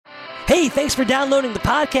Hey, thanks for downloading the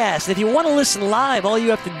podcast. If you want to listen live, all you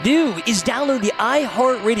have to do is download the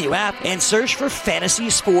iHeartRadio app and search for Fantasy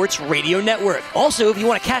Sports Radio Network. Also, if you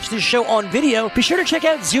want to catch this show on video, be sure to check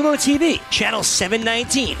out Zumo TV, channel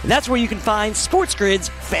 719. That's where you can find Sports Grid's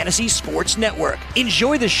Fantasy Sports Network.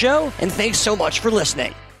 Enjoy the show, and thanks so much for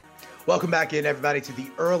listening. Welcome back in, everybody, to the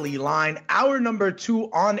early line. Hour number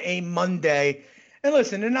 2 on a Monday. And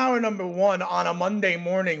listen, in hour number 1 on a Monday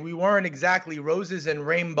morning, we weren't exactly roses and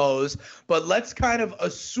rainbows, but let's kind of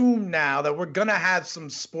assume now that we're going to have some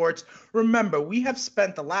sports. Remember, we have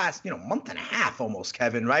spent the last, month and a half almost,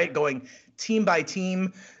 Kevin, right? Going team by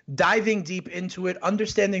team, diving deep into it,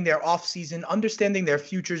 understanding their offseason, understanding their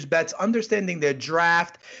futures bets, understanding their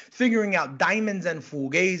draft, figuring out diamonds and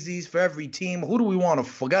fugazis for every team. Who do we want to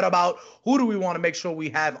forget about? Who do we want to make sure we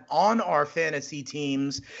have on our fantasy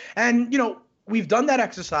teams? And, we've done that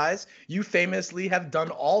exercise. You famously have done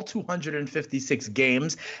all 256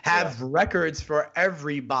 games, have records for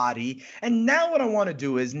everybody. And now what I want to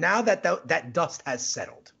do is, now that that dust has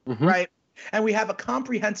settled, right? And we have a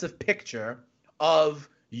comprehensive picture of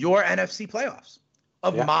your NFC playoffs,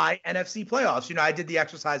 of my NFC playoffs. I did the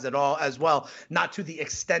exercise as well, not to the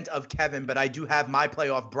extent of Kevin, but I do have my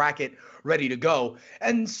playoff bracket ready to go.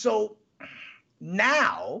 And so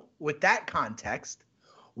now, with that context,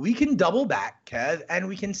 we can double back, Kev, and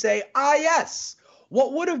we can say, yes,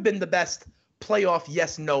 what would have been the best playoff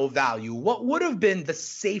yes-no value? What would have been the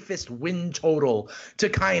safest win total to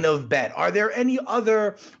kind of bet? Are there any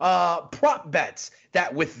other prop bets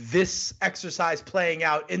that, with this exercise playing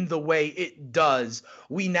out in the way it does,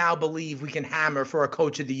 we now believe we can hammer for a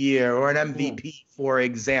coach of the year or an MVP, for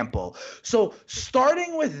example? So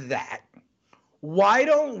starting with that, why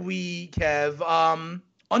don't we, Kev,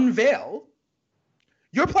 unveil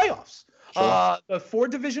your playoffs, the 4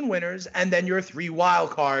 division winners, and then your 3 wild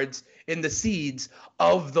cards in the seeds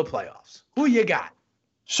of the playoffs. Who you got?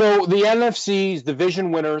 So the NFC's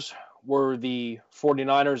division winners were the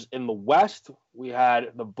 49ers in the West. We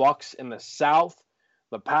had the Bucks in the South.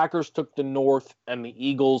 The Packers took the North, and the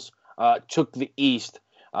Eagles took the East.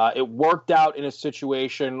 It worked out in a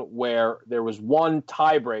situation where there was one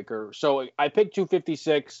tiebreaker. So I picked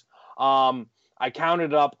 256. I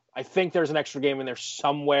counted up. I think there's an extra game in there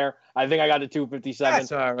somewhere. I think I got to 257.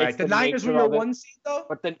 That's all right. The Niners were your 1 seed, though?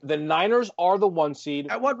 But the Niners are the 1 seed.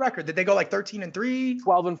 At what record? Did they go like 13-3?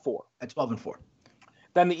 12-4. At 12-4.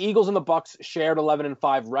 Then the Eagles and the Bucks shared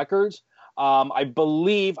 11-5 records. I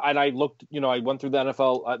believe, and I looked, I went through the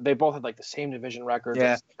NFL. They both had like the same division record.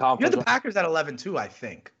 Yeah. You had the Packers at 11-2, I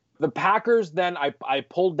think. The Packers, then I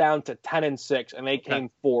pulled down to 10-6, and they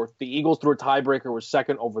came fourth. The Eagles, through a tiebreaker, were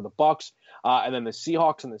second over the Bucks. And then the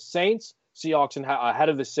Seahawks and the Saints. Seahawks ahead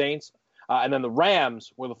of the Saints. And then the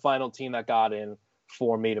Rams were the final team that got in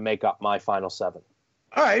for me to make up my final 7.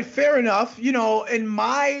 All right, fair enough. In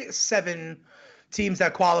my 7 teams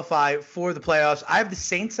that qualify for the playoffs, I have the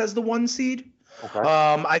Saints as the 1 seed. Okay.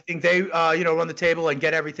 I think they, run the table and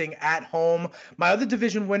get everything at home. My other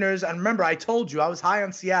division winners, and remember, I told you I was high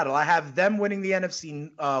on Seattle. I have them winning the NFC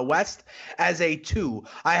West as a 2.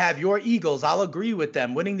 I have your Eagles. I'll agree with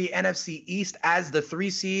them winning the NFC East as the 3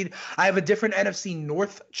 seed. I have a different NFC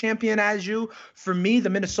North champion as you. For me, the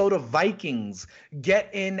Minnesota Vikings get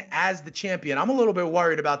in as the champion. I'm a little bit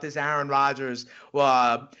worried about this Aaron Rodgers.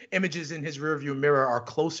 Images in his rearview mirror are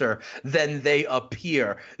closer than they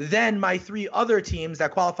appear. Then my 3 other teams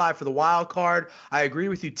that qualify for the wild card, I agree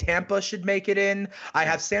with you. Tampa should make it in. I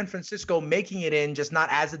have San Francisco making it in, just not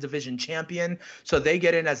as a division champion. So they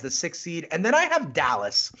get in as the 6th seed. And then I have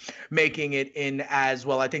Dallas making it in as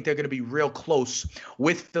well. I think they're going to be real close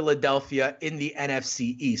with Philadelphia in the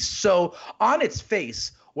NFC East. So on its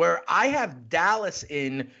face, where I have Dallas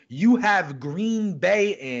in, you have Green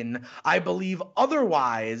Bay in. I believe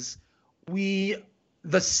otherwise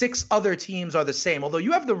the 6 other teams are the same, although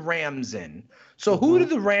you have the Rams in. So who do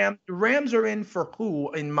the Rams are in for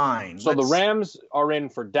who in mind? So the Rams are in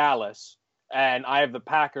for Dallas, and I have the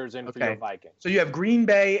Packers in for your Vikings. So you have Green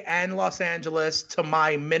Bay and Los Angeles to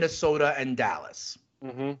my Minnesota and Dallas.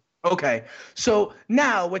 Okay. So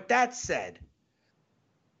now, with that said,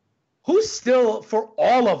 who's still, for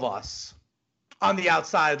all of us, on the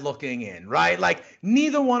outside looking in, right? Like,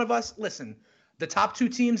 neither one of us, listen, the top 2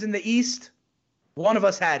 teams in the East, one of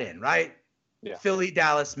us had in, right? Yeah. Philly,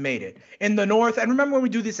 Dallas made it. In the North, and remember when we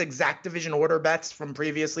do this exact division order bets from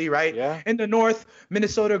previously, right? Yeah. In the North,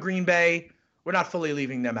 Minnesota, Green Bay, we're not fully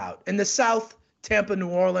leaving them out. In the South, Tampa, New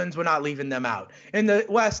Orleans, we're not leaving them out. In the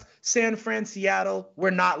West, San Fran, Seattle,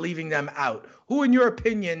 we're not leaving them out. Who, in your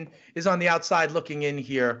opinion, is on the outside looking in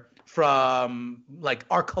here from, like,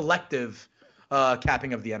 our collective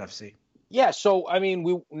capping of the NFC? Yeah, so I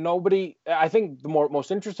mean, I think the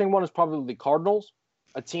most interesting one is probably the Cardinals,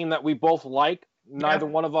 a team that we both like. Neither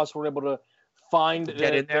one of us were able to find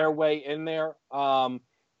their way in there. A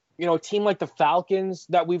team like the Falcons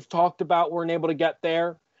that we've talked about weren't able to get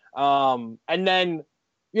there. And then,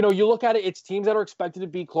 you look at it, it's teams that are expected to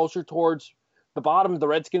be closer towards the bottom, the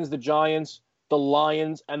Redskins, the Giants, the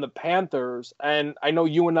Lions, and the Panthers. And I know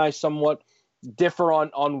you and I somewhat differ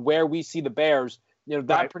on where we see the Bears.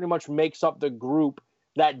 That pretty much makes up the group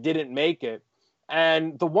that didn't make it.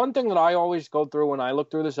 And the one thing that I always go through when I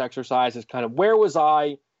look through this exercise is kind of where was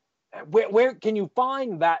I? Where can you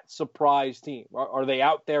find that surprise team? Are they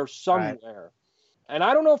out there somewhere? Right. And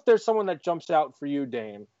I don't know if there's someone that jumps out for you,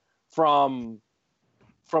 Dane, from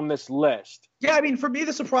this list. Yeah, I mean, for me,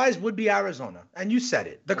 the surprise would be Arizona. And you said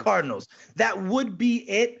it, the Cardinals. That would be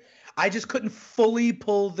it. I just couldn't fully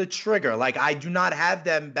pull the trigger. Like, I do not have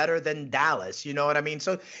them better than Dallas. You know what I mean?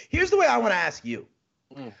 So here's the way I want to ask you.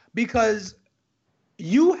 Because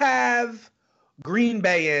you have Green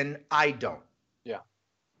Bay in, I don't. Yeah.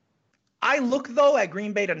 I look, though, at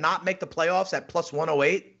Green Bay to not make the playoffs at plus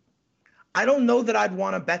 108. I don't know that I'd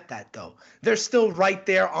want to bet that, though. They're still right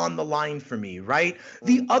there on the line for me, right?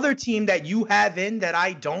 The other team that you have in that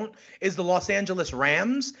I don't is the Los Angeles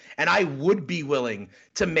Rams, and I would be willing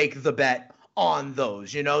to make the bet on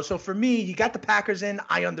those, So for me, you got the Packers in,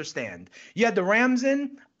 I understand. You had the Rams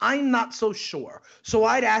in, I'm not so sure. So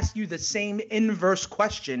I'd ask you the same inverse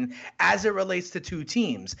question as it relates to two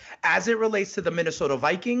teams, as it relates to the Minnesota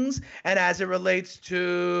Vikings and as it relates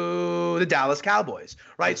to the Dallas Cowboys,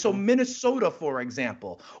 right? So Minnesota, for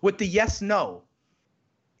example, with the yes-no,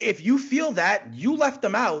 if you feel that you left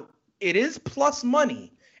them out, it is plus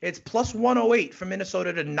money. It's plus 108 for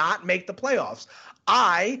Minnesota to not make the playoffs.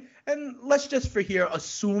 And let's just for here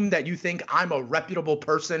assume that you think I'm a reputable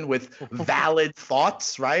person with valid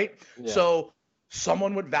thoughts, right? Yeah. So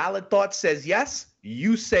someone with valid thoughts says yes,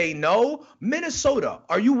 you say no. Minnesota,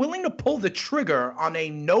 are you willing to pull the trigger on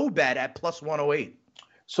a no bet at plus 108?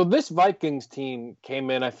 So this Vikings team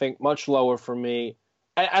came in, I think, much lower for me.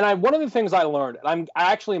 And one of the things I learned, and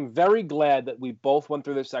I actually am very glad that we both went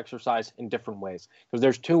through this exercise in different ways, because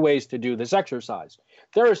there's two ways to do this exercise.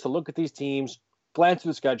 There is to look at these teams, glance through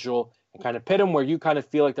the schedule, and kind of pit them where you kind of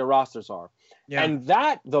feel like their rosters are. Yeah. And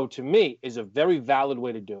that, though, to me, is a very valid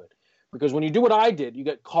way to do it. Because when you do what I did, you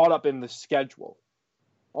get caught up in the schedule.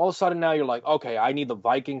 All of a sudden now you're like, okay, I need the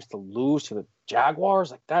Vikings to lose to the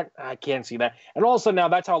Jaguars. Like that, I can't see that. And all of a sudden now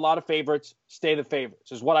that's how a lot of favorites stay the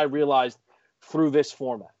favorites, is what I realized through this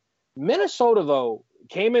format. Minnesota, though,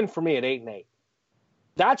 came in for me at 8-8.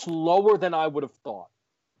 That's lower than I would have thought.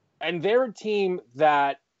 And they're a team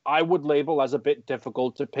that I would label as a bit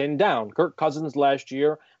difficult to pin down. Kirk Cousins last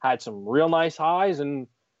year had some real nice highs and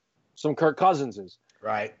some Kirk Cousinses.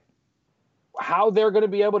 Right. How they're going to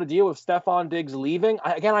be able to deal with Stephon Diggs leaving,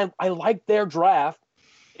 I like their draft.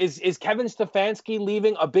 Is Kevin Stefanski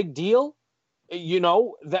leaving a big deal?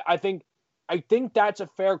 That I think that's a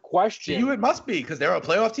fair question. To you, it must be, because they're a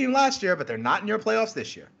playoff team last year, but they're not in your playoffs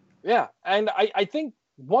this year. Yeah, and I think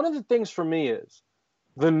one of the things for me is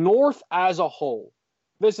the North as a whole.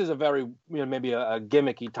 This is a very, maybe a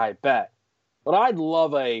gimmicky type bet, but I'd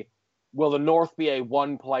love will the North be a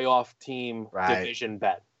one playoff team division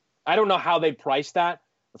bet? I don't know how they price that.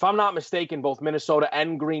 If I'm not mistaken, both Minnesota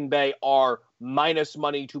and Green Bay are minus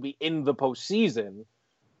money to be in the postseason.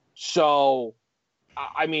 So,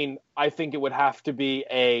 I mean, I think it would have to be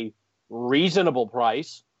a reasonable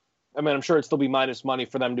price. I mean, I'm sure it'd still be minus money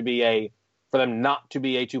for them not to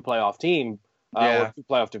be a two playoff team or two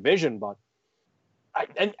playoff division. But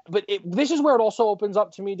this is where it also opens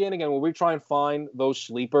up to me, Dan, again, where we try and find those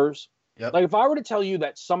sleepers. Yep. Like if I were to tell you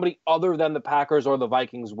that somebody other than the Packers or the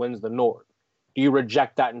Vikings wins the North, do you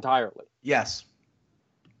reject that entirely? Yes.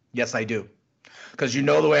 Yes, I do. Because you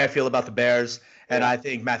know the way I feel about the Bears. And I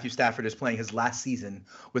think Matthew Stafford is playing his last season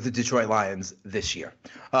with the Detroit Lions this year.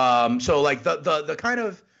 So like the kind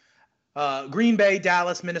of Green Bay,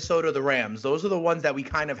 Dallas, Minnesota, the Rams, those are the ones that we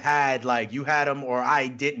kind of had, like you had them or I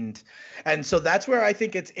didn't. And so that's where I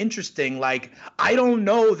think it's interesting. Like, I don't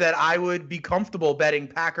know that I would be comfortable betting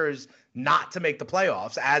Packers not to make the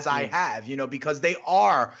playoffs as I have, because they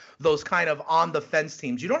are those kind of on the fence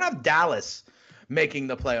teams. You don't have Dallas making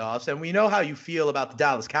the playoffs, and we know how you feel about the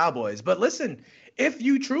Dallas Cowboys. But listen, if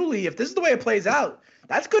this is the way it plays out,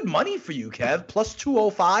 that's good money for you, Kev. Plus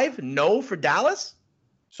 205, no for Dallas.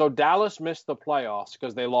 So Dallas missed the playoffs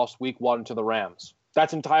because they lost week 1 to the Rams.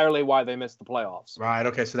 That's entirely why they missed the playoffs. Right.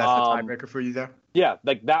 Okay. So that's the tiebreaker for you there. Yeah.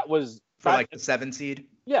 Like that was for like the 7 seed.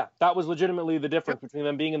 Yeah, that was legitimately the difference between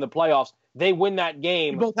them being in the playoffs. They win that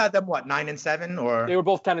game. You both had them, what, 9-7? Or They were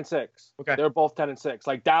both 10-6. Okay. They were both 10-6.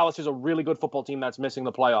 Like, Dallas is a really good football team that's missing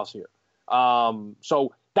the playoffs here.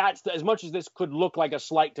 So that's as much as this could look like a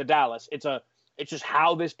slight to Dallas. It's just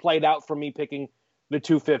how this played out for me picking the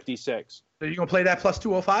 256. So you gonna play that plus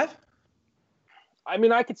 205? I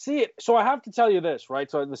mean, I could see it. So I have to tell you this, right?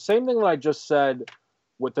 So the same thing that I just said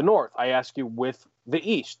with the North, I ask you with the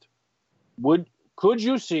East. Could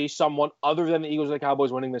you see someone other than the Eagles or the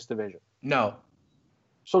Cowboys winning this division? No.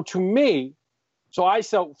 So to me, for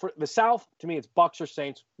the South, to me, it's Bucs or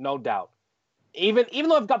Saints, no doubt. Even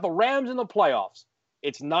though I've got the Rams in the playoffs,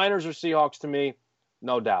 it's Niners or Seahawks to me,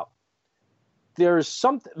 no doubt. There's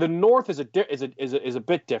something. The North is a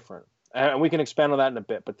bit different, and we can expand on that in a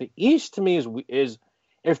bit. But the East to me is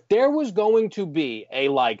if there was going to be a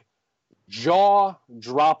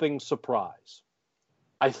jaw-dropping surprise,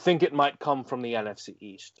 I think it might come from the NFC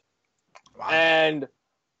East. Wow. And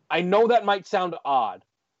I know that might sound odd,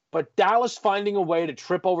 but Dallas finding a way to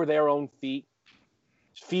trip over their own feet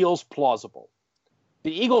feels plausible.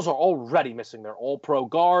 The Eagles are already missing their all-pro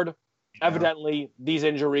guard. Yeah. Evidently, these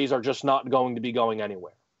injuries are just not going to be going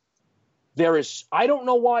anywhere. I don't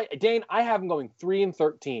know why, Dane, I have them going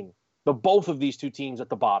 3-13, both of these two teams at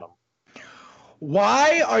the bottom.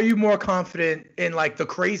 Why are you more confident in the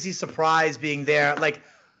crazy surprise being there?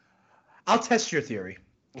 I'll test your theory.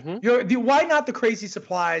 Mm-hmm. Why not the crazy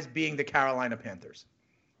surprise being the Carolina Panthers?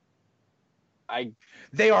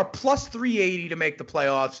 They are plus 380 to make the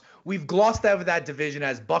playoffs. We've glossed over that division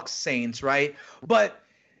as Bucs Saints, right? But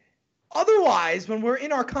otherwise, when we're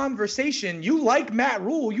in our conversation, you like Matt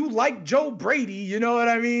Rule, you like Joe Brady, you know what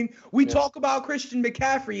I mean? We talk about Christian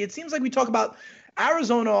McCaffrey. It seems like we talk about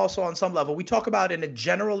Arizona also on some level. We talk about in a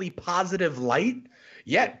generally positive light,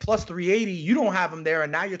 yet plus 380, you don't have them there,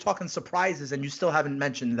 and now you're talking surprises, and you still haven't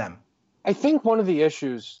mentioned them. I think one of the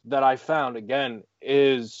issues that I found, again,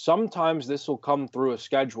 is sometimes this will come through a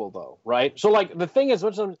schedule, though, right? So, the thing is,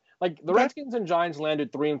 the Redskins and Giants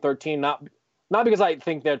landed 3-13, not because I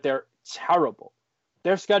think that they're terrible.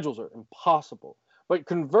 Their schedules are impossible. But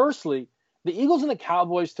conversely, the Eagles and the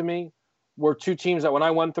Cowboys, to me, were two teams that when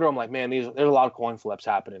I went through, I'm like, man, there's a lot of coin flips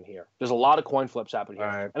happening here. There's a lot of coin flips happening here.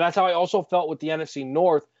 Right. And that's how I also felt with the NFC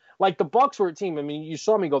North. The Bucs were a team. I mean, you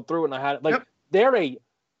saw me go through it, and I had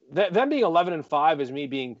them being 11-5 is me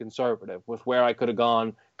being conservative with where I could have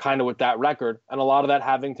gone kind of with that record, and a lot of that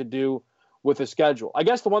having to do with the schedule. I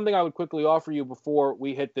guess the one thing I would quickly offer you before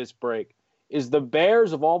we hit this break is the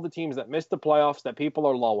Bears, of all the teams that missed the playoffs that people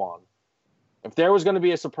are low on. If there was going to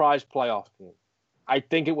be a surprise playoff team, I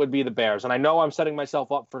think it would be the Bears. And I know I'm setting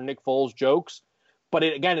myself up for Nick Foles jokes, but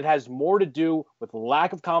it has more to do with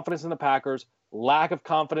lack of confidence in the Packers, lack of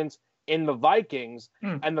confidence in the Vikings,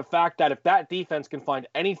 and the fact that if that defense can find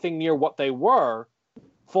anything near what they were,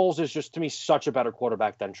 Foles is just, to me, such a better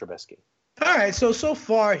quarterback than Trubisky. All right, so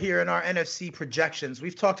far here in our NFC projections,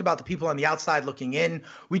 we've talked about the people on the outside looking in.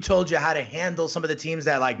 We told you how to handle some of the teams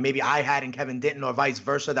that maybe I had and Kevin didn't, or vice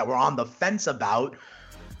versa, that we're on the fence about.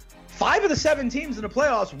 5 of the 7 teams in the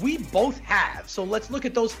playoffs, we both have. So let's look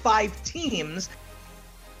at those 5 teams.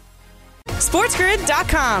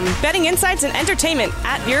 SportsGrid.com. Betting insights and entertainment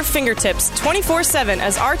at your fingertips 24/7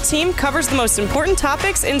 as our team covers the most important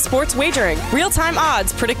topics in sports wagering. Real-time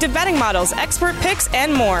odds, predictive betting models, expert picks,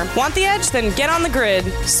 and more. Want the edge? Then get on the grid.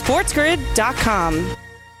 SportsGrid.com.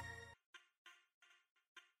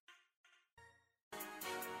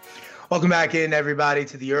 Welcome back in, everybody,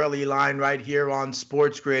 to the early line right here on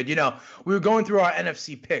Sports Grid. We were going through our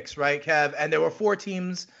NFC picks, right, Kev? And there were 4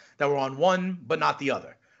 teams that were on one, but not the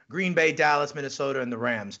other. Green Bay, Dallas, Minnesota, and the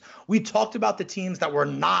Rams. We talked about the teams that were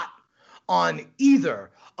not on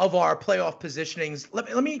either of our playoff positionings.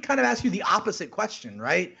 Let me kind of ask you the opposite question,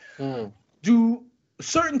 right? Do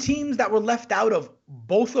certain teams that were left out of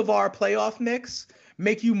both of our playoff mix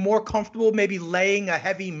make you more comfortable maybe laying a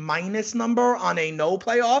heavy minus number on a no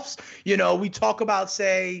playoffs? We talk about,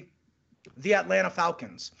 say, the Atlanta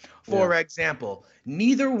Falcons, for example.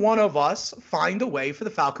 Neither one of us find a way for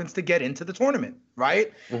the Falcons to get into the tournament,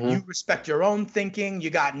 right? Mm-hmm. You respect your own thinking.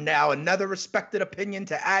 You got now another respected opinion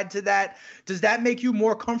to add to that. Does that make you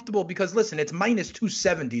more comfortable? Because, listen, it's minus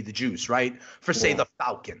 270 the juice, right? For, say, the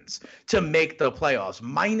Falcons to make the playoffs.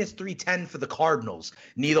 Minus 310 for the Cardinals.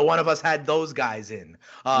 Neither one of us had those guys in.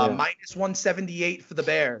 Minus 178 for the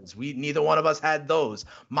Bears. Neither one of us had those.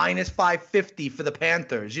 Minus 550 for the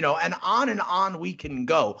Panthers, and on we can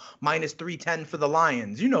go. Minus 310 for the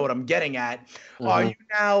Lions. You know what I'm getting at. Mm-hmm. Are you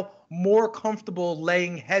now more comfortable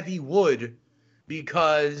laying heavy wood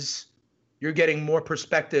because you're getting more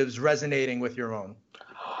perspectives resonating with your own?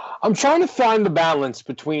 I'm trying to find the balance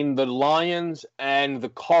between the Lions and the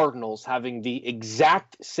Cardinals having the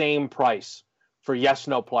exact same price for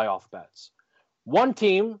yes/no playoff bets. One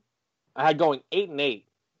team I had going 8-8,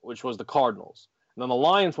 which was the Cardinals. And then the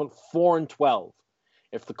Lions went 4-12.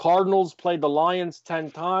 If the Cardinals played the Lions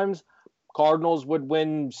 10 times, Cardinals would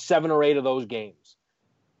win 7 or 8 of those games.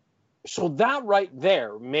 So that right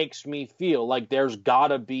there makes me feel like there's got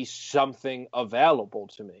to be something available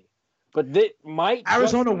to me. But that might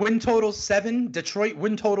Arizona win total 7, Detroit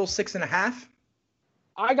win total 6.5.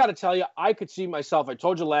 I got to tell you, I could see myself. I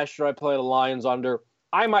told you last year I played the Lions under.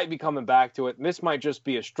 I might be coming back to it. And this might just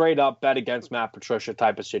be a straight up bet against Matt Patricia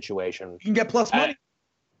type of situation. You can get plus money.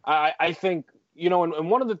 I think, and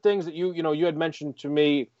one of the things that you had mentioned to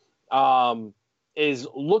me is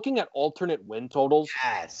looking at alternate win totals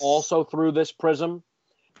also through this prism.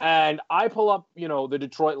 And I pull up, the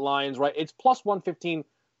Detroit Lions, right? It's plus 115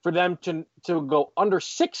 for them to go under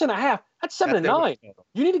 6.5. That's 7-9.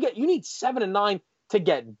 You need 7-9 to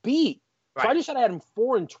get beat. Right. So I just had him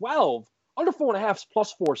 4-12. Under 4.5 is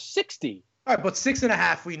plus 460. All right, but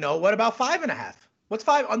 6.5 we know. What about 5.5? What's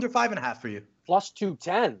under 5.5 for you? Plus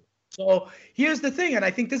 210. So here's the thing, and I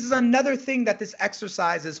think this is another thing that this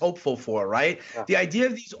exercise is hopeful for, right? Yeah. The idea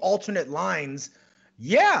of these alternate lines,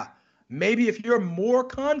 maybe if you're more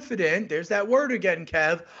confident, there's that word again,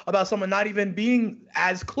 Kev, about someone not even being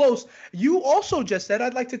as close. You also just said,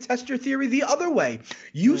 I'd like to test your theory the other way.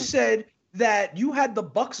 You said that you had the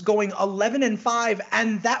Bucks going 11-5,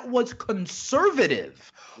 and that was conservative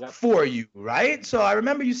for you, right? So I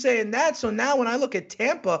remember you saying that. So now when I look at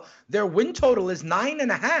Tampa, their win total is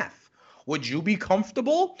 9.5. Would you be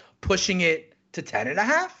comfortable pushing it to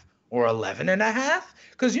 10.5 or 11.5?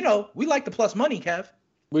 Because, we like the plus money, Kev.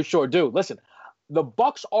 We sure do. Listen, the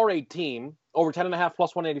Bucks are a team over 10.5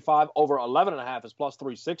 plus 185, over 11.5 is plus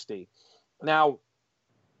 360. Now,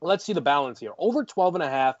 let's see the balance here. Over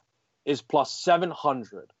 12.5 is plus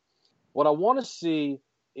 700. What I want to see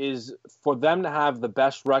is for them to have the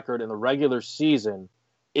best record in the regular season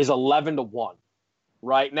is 11-1.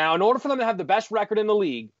 Right now, in order for them to have the best record in the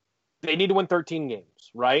league, they need to win 13 games,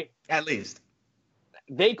 right? At least.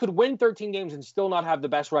 They could win 13 games and still not have the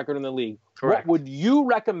best record in the league. Correct. What would you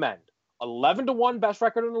recommend? 11-1 best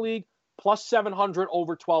record in the league, plus 700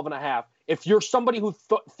 over 12.5. If you're somebody who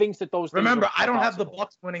thinks that those things remember, are I don't possible. have the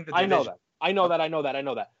Bucks winning the division. I know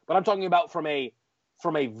that. But I'm talking about from a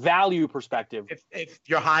value perspective. If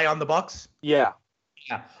you're high on the Bucks? Yeah.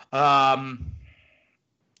 I'd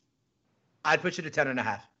push it to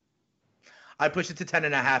 10.5. I'd push it to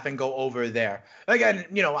 10.5 and go over there. Again,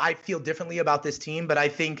 I feel differently about this team, but I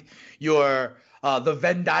think the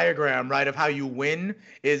Venn diagram, right, of how you win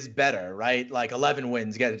is better, right? Like 11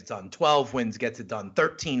 wins gets it done, 12 wins gets it done,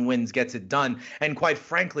 13 wins gets it done. And quite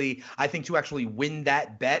frankly, I think to actually win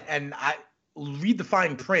that bet, and I read the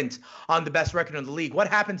fine print on the best record in the league. What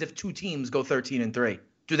happens if 2 teams go 13-3?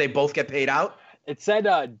 Do they both get paid out? It said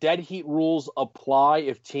dead heat rules apply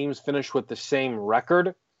if teams finish with the same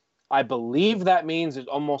record. I believe that means it's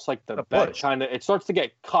almost like the bet kind of – it starts to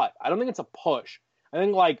get cut. I don't think it's a push. I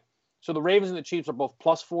think so the Ravens and the Chiefs are both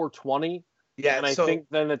plus 420. Yeah, and I think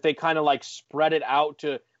then that they kind of spread it out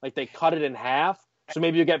to they cut it in half. So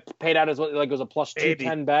maybe you get paid out as a plus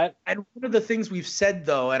 210 bet. And one of the things we've said,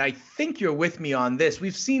 though, and I think you're with me on this,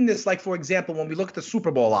 we've seen this, for example, when we look at the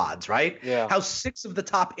Super Bowl odds, right? Yeah. How 6 of the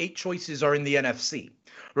top 8 choices are in the NFC,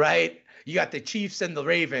 right? You got the Chiefs and the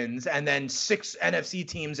Ravens, and then 6 NFC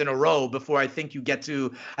teams in a row before I think you get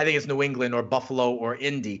to, I think it's New England or Buffalo or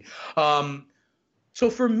Indy. So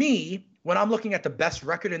for me, when I'm looking at the best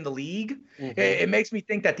record in the league, it makes me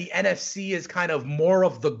think that the NFC is kind of more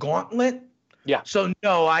of the gauntlet. Yeah. So,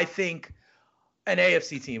 no, I think an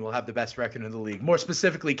AFC team will have the best record in the league, more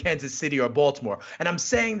specifically Kansas City or Baltimore. And I'm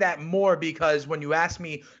saying that more because when you ask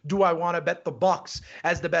me, do I want to bet the Bucks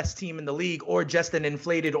as the best team in the league or just an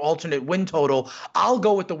inflated alternate win total, I'll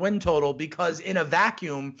go with the win total because in a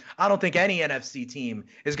vacuum, I don't think any NFC team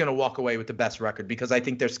is going to walk away with the best record because I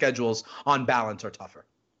think their schedules on balance are tougher.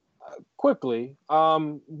 Quickly,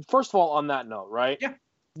 first of all, on that note, right? Yeah.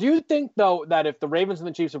 Do you think, though, that if the Ravens and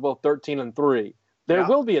the Chiefs are both 13-3, there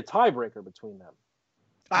will be a tiebreaker between them?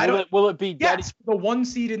 Will it be dead? Yes, the 1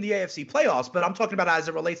 seed in the AFC playoffs, but I'm talking about as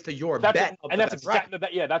it relates to your bet. That's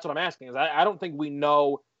what I'm asking. Is I don't think we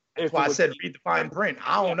know. That's why I said read the fine print.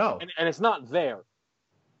 I don't know. And it's not there.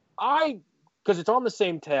 Because it's on the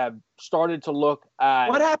same tab, started to look at.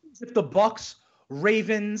 What happens if the Bucks,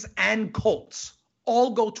 Ravens, and Colts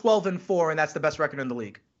all go 12-4, and that's the best record in the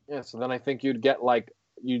league? Yeah, so then I think you'd get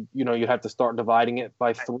you'd have to start dividing it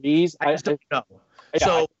by threes. I just don't know.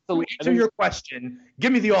 So to answer your question,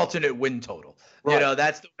 give me the alternate win total. Right.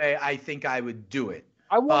 That's the way I think I would do it.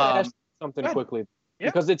 I want to ask something quickly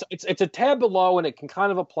because it's a tab below and it can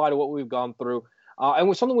kind of apply to what we've gone through. And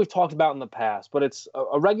with something we've talked about in the past, but it's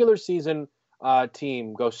a regular season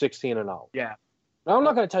team goes 16-0. Yeah. Now, I'm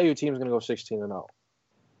not going to tell you a team's going to go 16-0.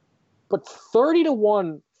 But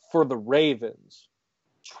 30-1 for the Ravens,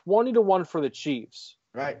 20-1 for the Chiefs.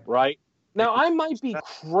 Right? Now, I might be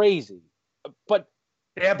crazy, but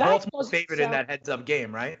they have Baltimore favored in that heads-up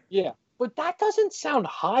game, right? Yeah, but that doesn't sound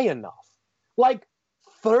high enough. Like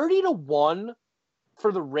 30-1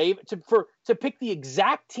 for the Ravens to pick the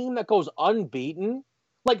exact team that goes unbeaten.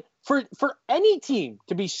 Like for any team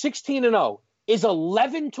to be 16-0 is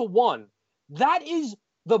 11-1. That is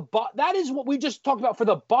what we just talked about for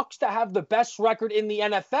the Bucs to have the best record in the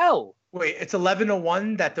NFL. Wait, it's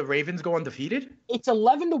 11-1 that the Ravens go undefeated? It's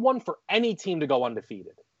 11-1 for any team to go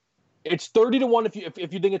undefeated. It's 30-1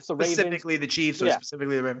 if you think it's the Ravens. Specifically the Chiefs or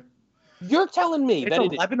specifically the Ravens. You're telling me it's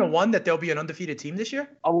 11-1 that there'll be an undefeated team this year?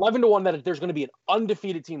 11-1 that there's going to be an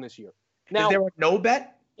undefeated team this year. Now, is there a no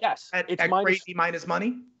bet? Yes. It's crazy minus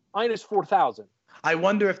money? Minus 4,000. I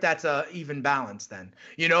wonder if that's a even balance then.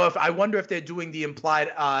 I wonder if they're doing the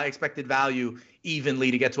implied expected value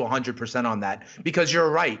evenly to get to 100% on that. Because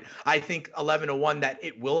you're right. I think 11-1 that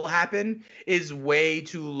it will happen is way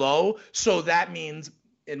too low. So that means,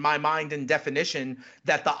 in my mind and definition,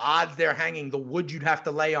 that the odds they're hanging, the wood you'd have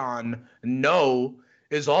to lay on no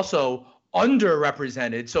is also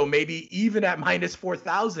underrepresented. So maybe even at minus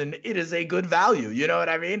 4,000, it is a good value. You know what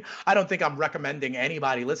I mean? I don't think I'm recommending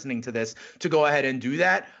anybody listening to this to go ahead and do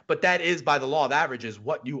that. But that is, by the law of averages,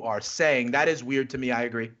 what you are saying. That is weird to me. I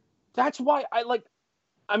agree. That's why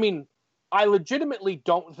I legitimately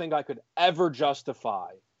don't think I could ever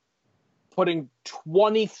justify putting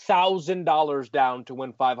 $20,000 down to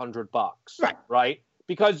win $500. Right?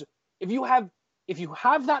 Because if you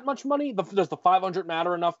have that much money, does the 500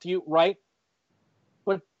 matter enough to you, right?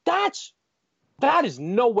 But that is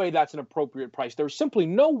no way that's an appropriate price. There's simply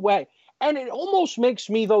no way. And it almost makes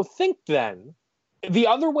me, though, think then, the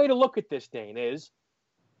other way to look at this, Dane, is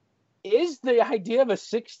the idea of a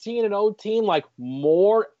 16-0 team like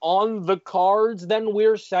more on the cards than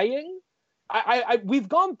we're saying? We've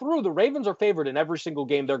gone through, the Ravens are favored in every single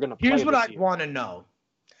game they're going to play. Here's what I want to know.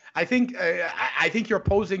 I think you're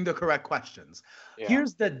posing the correct questions. Yeah.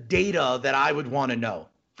 Here's the data that I would want to know.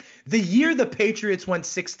 The year the Patriots went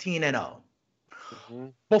 16-0,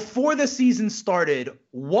 before the season started,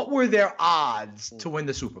 what were their odds to win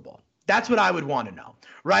the Super Bowl? That's what I would want to know,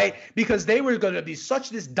 right? Because they were going to be such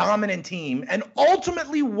this dominant team and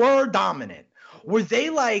ultimately were dominant. Were they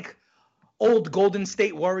like old Golden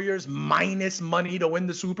State Warriors minus money to win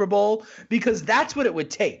the Super Bowl? Because that's what it would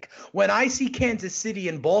take. When I see Kansas City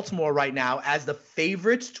and Baltimore right now as the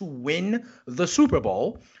favorites to win the Super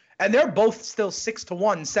Bowl, and they're both still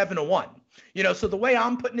 6-1, 7-1. So the way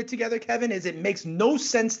I'm putting it together, Kevin, is it makes no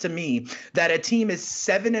sense to me that a team is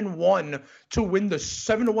 7-1 to win the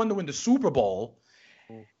Super Bowl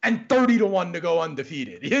and 30-1 to go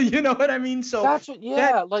undefeated. You know what I mean? So that's what,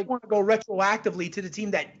 I want to go retroactively to the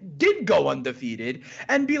team that did go undefeated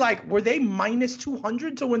and be like, were they minus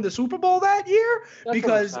 200 to win the Super Bowl that year? That's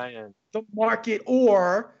because the market,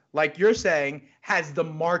 or like you're saying, has the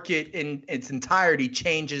market in its entirety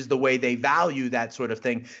changes the way they value that sort of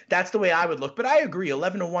thing. That's the way I would look. But I agree,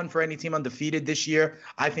 11-1 for any team undefeated this year,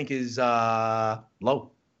 I think is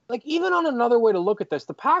low. Like, even on another way to look at this,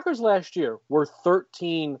 the Packers last year were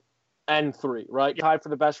 13-3, right? Yeah. Tied for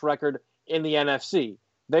the best record in the NFC.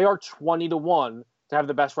 They are 20-1 to have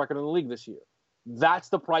the best record in the league this year. That's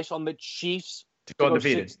the price on the Chiefs to go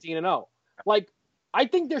undefeated. 16-0. Like, I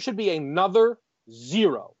think there should be another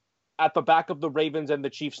 0 at the back of the Ravens and the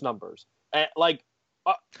Chiefs numbers. I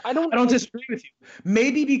don't disagree with you.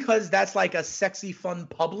 Maybe because that's like a sexy, fun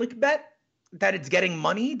public bet that it's getting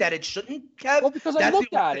money that it shouldn't, Kev. Well, because I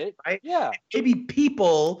looked at it, right? Yeah. Maybe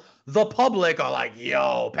people, the public, are like,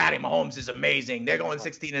 yo, Patty Mahomes is amazing. They're going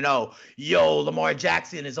 16-0. Yo, Lamar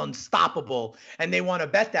Jackson is unstoppable. And they want to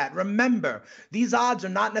bet that. Remember, these odds are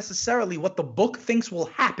not necessarily what the book thinks will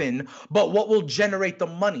happen, but what will generate the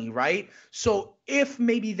money, right? So if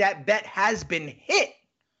maybe that bet has been hit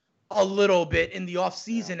a little bit in the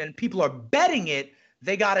offseason and people are betting it,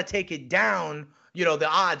 they got to take it down, the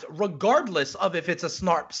odds, regardless of if it's a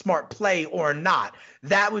smart play or not.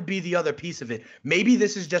 That would be the other piece of it. Maybe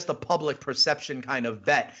this is just a public perception kind of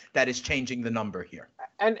bet that is changing the number here.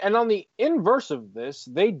 And on the inverse of this,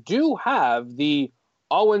 they do have the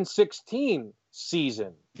 0-16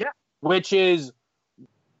 season. Yeah. Which is,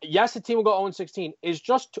 yes, the team will go 0-16, is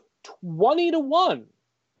just 20-1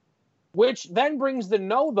 which then brings the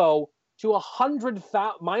no, though, to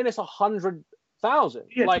minus 100,000.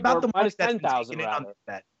 Yeah, it's about or the money minus that's been 10,000 taken in on rather.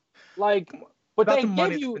 that. Like, but About they the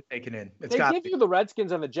money give you that's been taken in. they give you the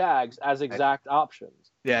Redskins and the Jags as exact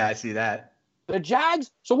options. Yeah, I see that. The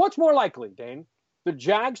Jags. So what's more likely, Dane? The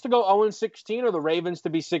Jags to go 0-16 or the Ravens to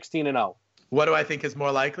be 16-0? What do I think is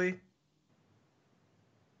more likely?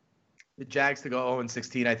 The Jags to go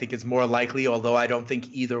 0-16, I think is more likely, although I don't think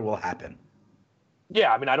either will happen.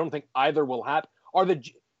 Yeah, I mean, I don't think either will happen.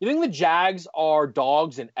 You think the Jags are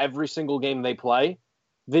dogs in every single game they play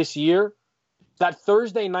this year? That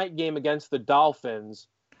Thursday night game against the Dolphins,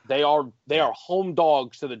 they are home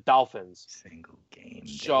dogs to the Dolphins. Single game.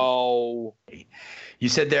 So you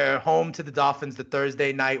said they're home to the Dolphins the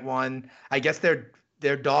Thursday night one. I guess they're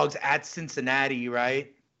dogs at Cincinnati,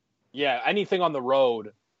 right? Yeah, anything on the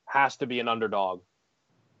road has to be an underdog.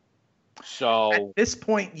 So at this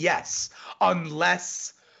point, yes,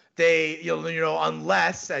 unless they,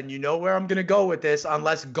 unless, and you know where I'm going to go with this,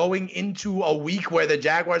 unless going into a week where the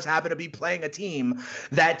Jaguars happen to be playing a team,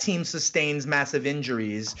 that team sustains massive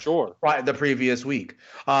injuries. Sure. The previous week.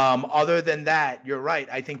 Other than that, you're right.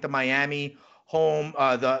 I think the Miami home,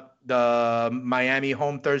 the Miami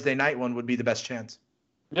home Thursday night one would be the best chance.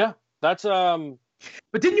 Yeah, that's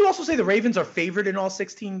But didn't you also say the Ravens are favored in all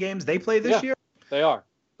 16 games they play this year? They are.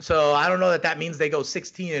 So I don't know that means they go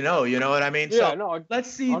 16-0. You know what I mean? Yeah, so no, let's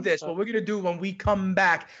see 100%. this. What we're going to do when we come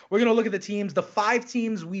back, we're going to look at the teams, the 5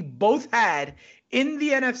 teams we both had in the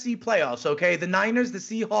NFC playoffs, okay? The Niners, the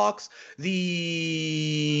Seahawks, the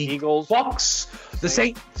Eagles, Bucks, the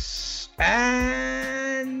Saints,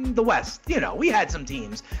 and the West. We had some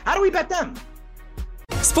teams. How do we bet them?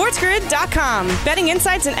 SportsGrid.com. Betting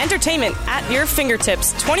insights and entertainment at your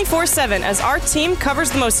fingertips 24/7 as our team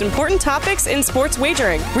covers the most important topics in sports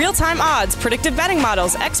wagering. Real-time odds, predictive betting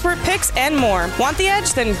models, expert picks, and more. Want the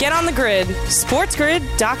edge? Then get on the grid.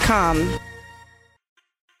 SportsGrid.com.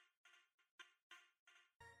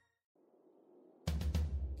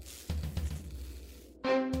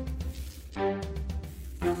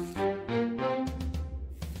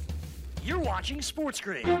 You're watching Sports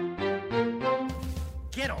Grid.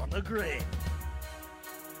 Get on the grid.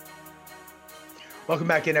 Welcome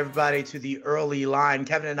back in, everybody, to the early line.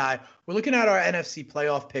 Kevin and I, we're looking at our NFC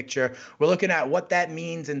playoff picture. We're looking at what that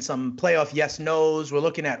means in some playoff yes-nos. We're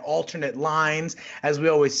looking at alternate lines. As we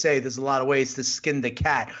always say, there's a lot of ways to skin the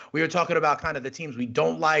cat. We were talking about kind of the teams we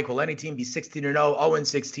don't like. Will any team be 16-0,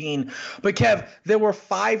 0-16? But, Kev, there were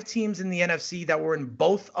 5 teams in the NFC that were in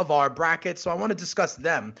both of our brackets, so I want to discuss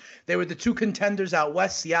them. They were the 2 contenders out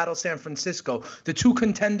west, Seattle, San Francisco. The 2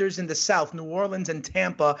 contenders in the south, New Orleans and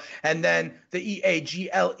Tampa. And then the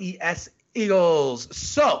EAGLES Eagles.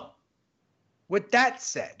 So, with that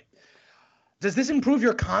said, does this improve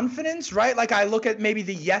your confidence, right? Like I look at maybe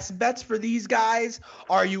the yes bets for these guys.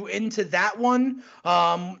 Are you into that one?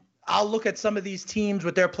 I'll look at some of these teams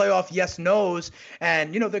with their playoff yes-nos,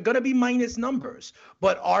 and, they're going to be minus numbers.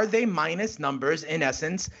 But are they minus numbers, in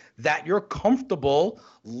essence, that you're comfortable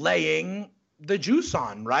laying the juice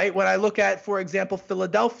on, right? When I look at, for example,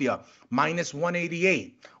 Philadelphia, minus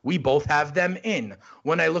 188. We both have them in.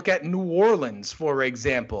 When I look at New Orleans, for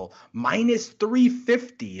example, minus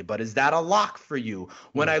 350. But is that a lock for you?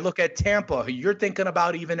 When I look at Tampa, you're thinking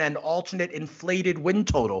about even an alternate inflated win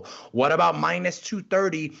total. What about minus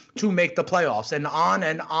 230 to make the playoffs? And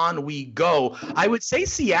on we go. I would say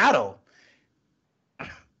Seattle.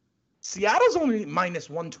 Seattle's only minus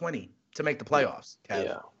 120 to make the playoffs, Kev.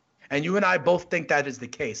 Yeah. And you and I both think that is the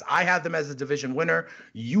case. I have them as a division winner.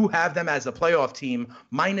 You have them as a playoff team,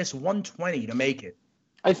 minus 120 to make it.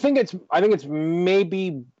 I think it's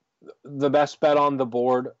maybe the best bet on the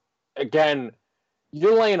board. Again,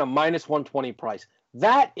 you're laying a minus 120 price.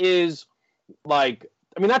 That is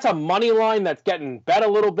that's a money line that's getting bet a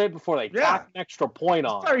little bit before they tack an extra point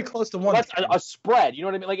on. It's very close to one. That's a spread. You know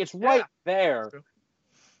what I mean? Like, it's right there.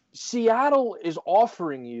 Seattle is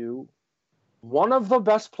offering you one of the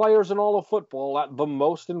best players in all of football at the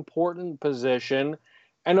most important position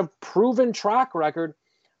and a proven track record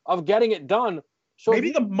of getting it done. So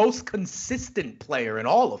maybe the most consistent player in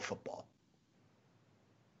all of football.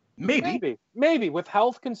 Maybe with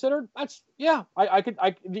health considered. You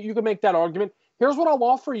could make that argument. Here's what I'll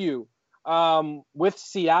offer you with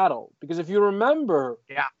Seattle, because if you remember,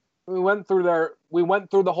 we went through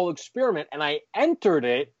the whole experiment, and I entered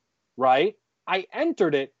it, right? I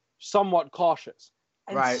entered it somewhat cautious,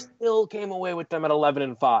 and still came away with them at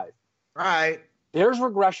 11-5. Right. There's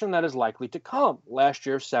regression that is likely to come. Last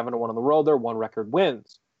year, 7-1 on the road, their 1 record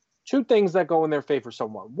wins. 2 things that go in their favor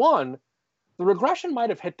somewhat. 1, the regression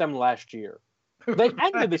might have hit them last year. They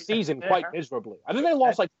ended the season quite miserably. I think they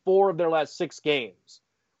lost like 4 of their last 6 games,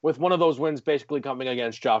 with one of those wins basically coming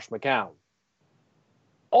against Josh McCown.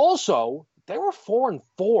 Also, they were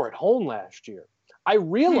 4-4 at home last year. I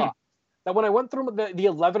realized that when I went through the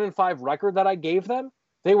 11-5 record that I gave them,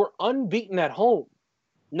 they were unbeaten at home.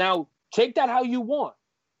 Now, take that how you want.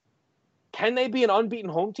 Can they be an unbeaten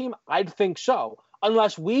home team? I'd think so.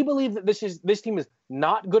 Unless we believe that this team is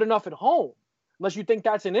not good enough at home. Unless you think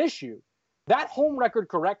that's an issue. That home record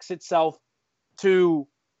corrects itself to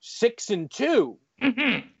 6-2.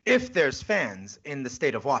 If there's fans in the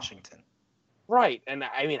state of Washington. Right. And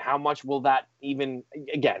I mean, how much will that even,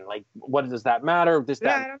 again, like, what does that matter?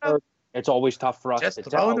 It's always tough for us just to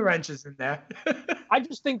tell. Just throwing the wrenches in there. I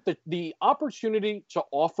just think that the opportunity to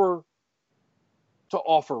offer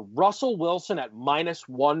Russell Wilson at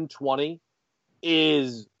 -120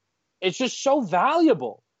 it's just so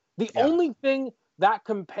valuable. The only thing that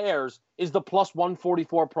compares is the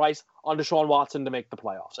 +144 price on Deshaun Watson to make the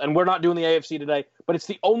playoffs. And we're not doing the AFC today, but it's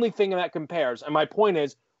the only thing that compares. And my point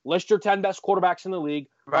is, list your 10 best quarterbacks in the league.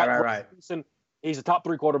 Right. He's a top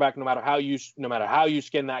 3 quarterback no matter how you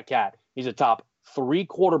skin that cat. He's a top 3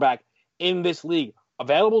 quarterback in this league.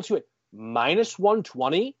 Available to it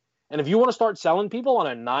 -120. And if you want to start selling people on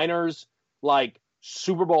a Niners like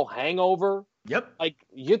Super Bowl hangover, yep, like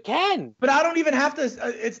you can. But I don't even have to.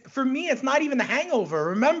 For me, it's not even the hangover.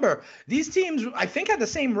 Remember, these teams I think had the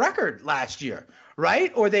same record last year,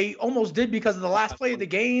 right? Or they almost did because of the last play of the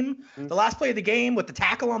game. The last play of the game with the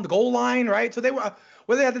tackle on the goal line, right? So they were.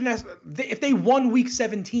 If they won week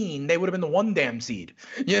 17, they would have been the 1 damn seed.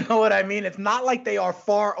 You know what I mean? It's not like they are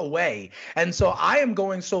far away. And so I am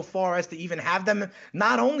going so far as to even have them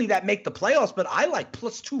not only that make the playoffs, but I like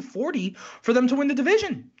 +240 for them to win the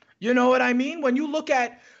division. You know what I mean? When you look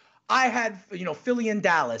at, I had, Philly and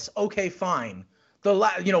Dallas. Okay, fine.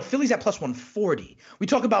 Philly's at +140. We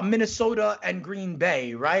talk about Minnesota and Green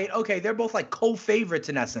Bay, right? Okay, they're both like co-favorites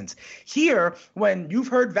in essence. Here, when you've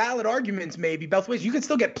heard valid arguments maybe both ways, you can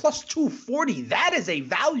still get +240. That is a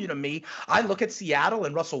value to me. I look at Seattle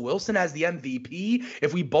and Russell Wilson as the MVP.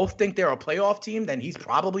 If we both think they're a playoff team, then he's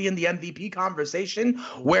probably in the MVP conversation,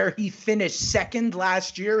 where he finished second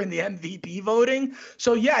last year in the MVP voting.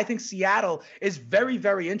 So yeah, I think Seattle is very,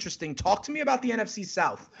 very interesting. Talk to me about the NFC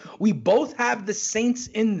South. We both have the Saints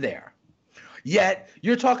in there. Yet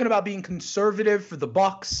you're talking about being conservative for the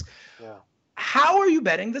Bucs. Yeah. How are you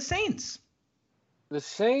betting the Saints? The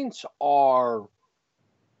Saints are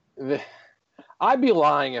I'd be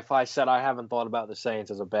lying if I said I haven't thought about the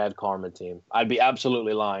Saints as a bad karma team. I'd be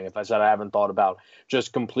absolutely lying if I said I haven't thought about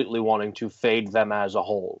just completely wanting to fade them as a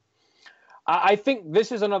whole. I think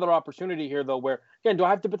this is another opportunity here, though, where, again, do I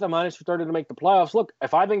have to bet the -230 to make the playoffs? Look,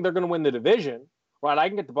 if I think they're going to win the division, right, I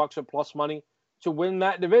can get the Bucs at plus money to win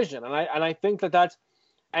that division. And I think that that's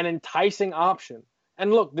an enticing option.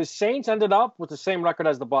 And look, the Saints ended up with the same record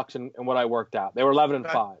as the Bucs in what I worked out. They were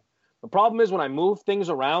 11-5. The problem is when I moved things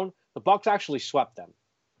around, the Bucs actually swept them.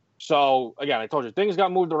 So again, I told you things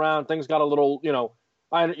got moved around, things got a little, that's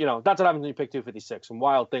what happens when you pick 256, and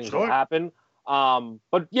wild things will happen.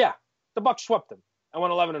 But yeah, the Bucs swept them and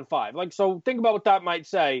went 11-5. Like, so think about what that might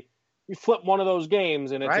say. You flip one of those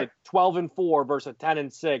games and it's a 12-4 versus a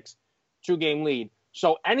 10-6. 2-game lead.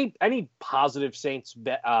 So any positive Saints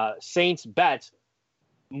bets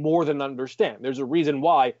more than understand. There's a reason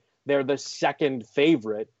why they're the second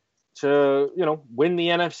favorite to, win the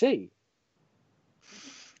NFC.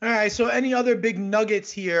 All right, so any other big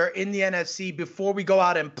nuggets here in the NFC before we go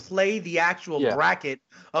out and play the actual bracket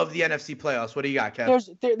of the NFC playoffs? What do you got,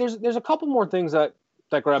 Kev? There's a couple more things that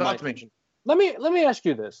grab my attention. Let me ask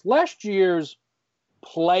you this. Last year's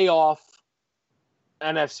playoff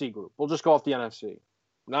NFC group. We'll just go off the NFC.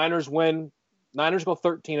 Niners win. Niners go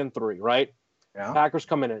 13-3, right? Yeah. Packers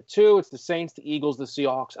come in at 2. It's the Saints, the Eagles, the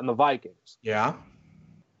Seahawks, and the Vikings. Yeah.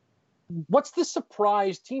 What's the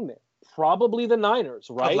surprise team there? Probably the Niners,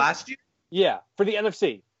 right? Of last year? Yeah, for the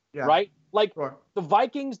NFC, right? Like the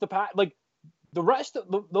Vikings, the rest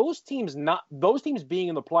of those teams being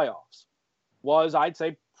in the playoffs was, I'd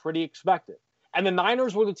say, pretty expected. And the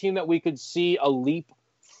Niners were the team that we could see a leap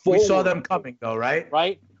forward. We saw them coming, though, right?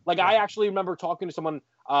 Right? Like, I actually remember talking to someone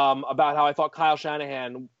about how I thought Kyle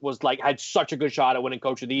Shanahan had such a good shot at winning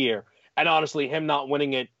Coach of the Year. And honestly, him not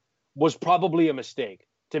winning it was probably a mistake,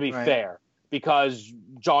 to be fair, because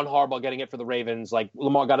John Harbaugh getting it for the Ravens, like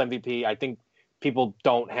Lamar got MVP. I think people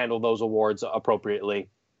don't handle those awards appropriately.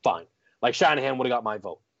 Fine. Like, Shanahan would have got my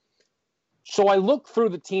vote. So I look through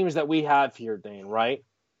the teams that we have here, Dane, right?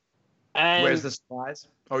 And where's the surprise?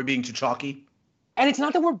 Are we being too chalky? And it's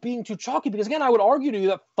not that we're being too chalky, because, again, I would argue to you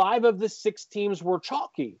that 5 of the 6 teams were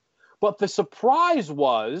chalky. But the surprise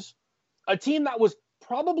was a team that was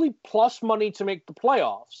probably plus money to make the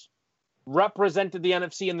playoffs represented the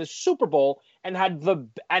NFC in the Super Bowl and had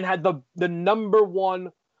the number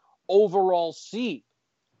one overall seed.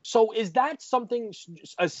 So is that something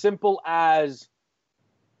as simple as,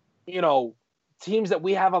 teams that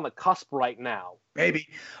we have on the cusp right now? Maybe.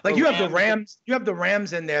 Like you have the Rams. You have the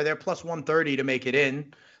Rams in there. They're plus 130 to make it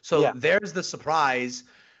in. So there's the surprise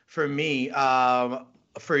for me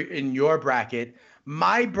for in your bracket.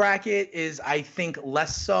 My bracket is, I think,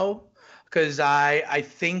 less so because I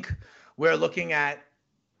think we're looking at,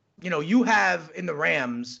 you have in the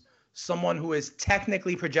Rams someone who is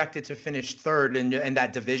technically projected to finish third in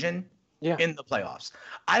that division in the playoffs.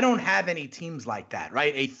 I don't have any teams like that,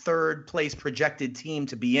 right? A third place projected team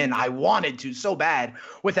to be in. I wanted to so bad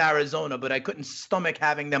with Arizona, but I couldn't stomach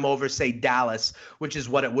having them over, say, Dallas, which is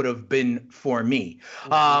what it would have been for me.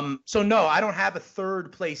 Mm-hmm. So no, I don't have a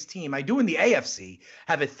third place team. I do in the AFC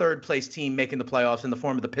have a third place team making the playoffs in the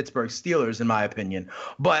form of the Pittsburgh Steelers, in my opinion.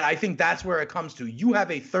 But I think that's where it comes to. You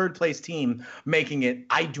have a third place team making it.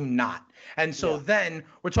 I do not. And so then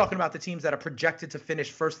we're talking about the teams that are projected to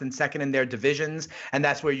finish first and second in their divisions, and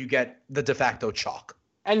that's where you get the de facto chalk.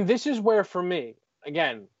 And this is where, for me,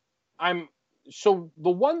 again, so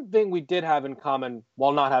the one thing we did have in common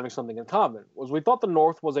while not having something in common was we thought the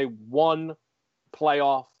North was a one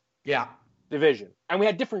playoff division. And we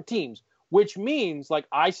had different teams, which means, like,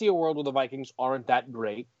 I see a world where the Vikings aren't that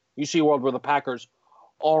great. You see a world where the Packers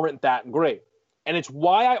aren't that great. And it's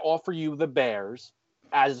why I offer you the Bears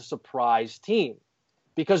as a surprise team,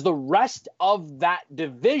 because the rest of that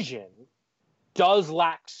division does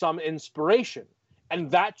lack some inspiration.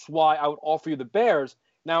 And that's why I would offer you the Bears.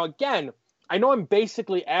 Now, again, I know I'm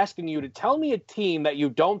basically asking you to tell me a team that you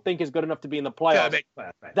don't think is good enough to be in the playoffs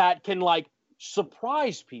that can, like,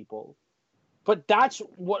 surprise people. But that's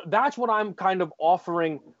what I'm kind of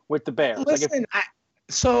offering with the Bears. Listen,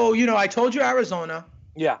 I told you Arizona.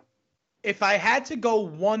 Yeah. If I had to go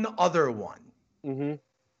one other one, give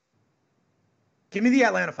me the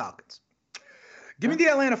Atlanta Falcons. Give me the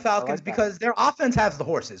Atlanta Falcons because their offense has the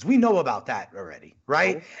horses. We know about that already,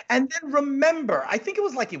 right? Oh. And then remember, I think it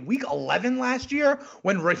was like in week 11 last year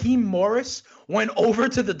when Raheem Morris went over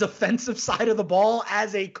to the defensive side of the ball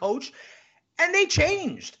as a coach, and they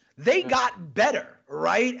changed. They got better,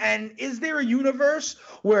 right? And is there a universe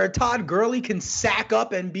where Todd Gurley can sack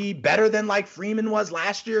up and be better than like Freeman was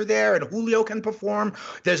last year there, and Julio can perform?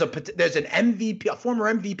 There's an MVP, a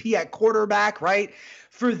former MVP at quarterback, right?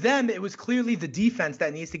 For them, it was clearly the defense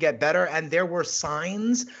that needs to get better, and there were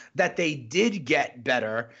signs that they did get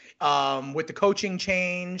better with the coaching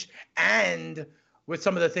change and with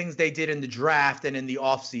some of the things they did in the draft and in the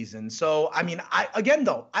offseason. So, I mean, I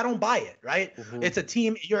don't buy it, right? Mm-hmm. It's a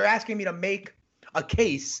team. You're asking me to make a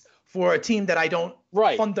case for a team that I don't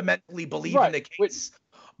fundamentally believe in the case.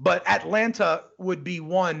 But Atlanta would be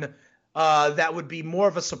one that would be more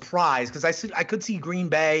of a surprise because I could see Green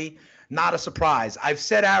Bay, not a surprise. I've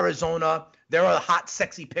said Arizona. They're a hot,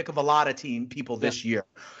 sexy pick of a lot of people this year.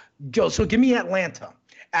 So give me Atlanta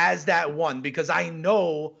as that one because I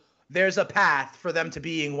know there's a path for them to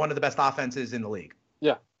being one of the best offenses in the league.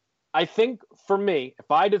 Yeah. I think for me, if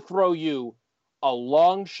I had to throw you a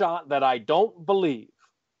long shot that I don't believe,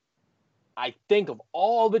 I think of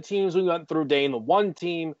all the teams we went through, Dane, the one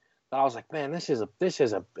team that I was like, man, this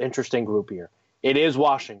is a interesting group here. It is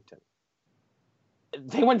Washington.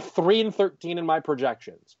 They went 3-13 in my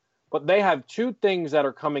projections, but they have two things that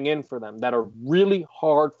are coming in for them that are really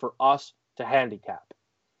hard for us to handicap.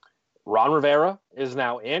 Ron Rivera is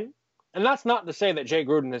now in. And that's not to say that Jay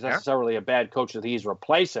Gruden is necessarily a bad coach that he's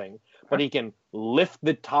replacing, but he can lift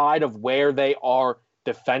the tide of where they are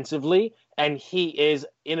defensively. And he is,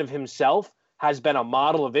 in of himself, has been a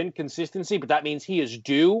model of inconsistency, but that means he is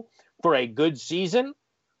due for a good season.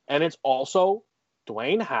 And it's also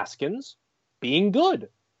Dwayne Haskins being good.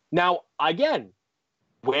 Now, again,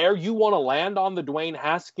 where you want to land on the Dwayne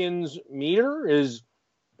Haskins meter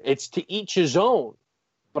it's to each his own.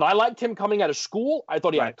 But I liked him coming out of school. I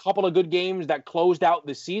thought he had a couple of good games that closed out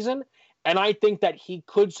the season. And I think that he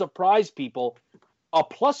could surprise people. A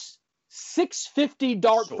plus 650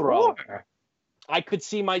 dart throw. I could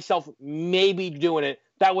see myself maybe doing it.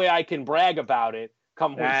 That way I can brag about it.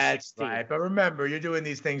 That's right. But remember, you're doing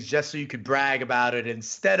these things just so you could brag about it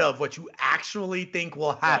instead of what you actually think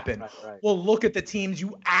will happen. Right. We'll look at the teams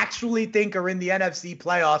you actually think are in the NFC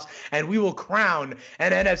playoffs, and we will crown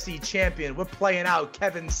an NFC champion. We're playing out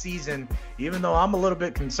Kevin's season, even though I'm a little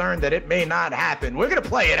bit concerned that it may not happen. We're going to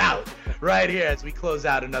play it out right here as we close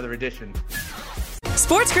out another edition.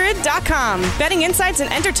 SportsGrid.com. Betting insights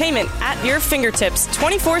and entertainment at your fingertips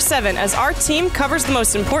 24/7 as our team covers the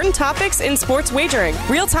most important topics in sports wagering.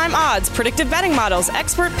 Real-time odds, predictive betting models,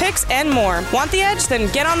 expert picks, and more. Want the edge?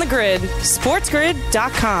 Then get on the grid.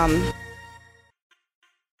 SportsGrid.com.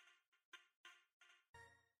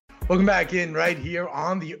 Welcome back in right here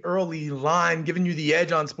on the early line, giving you the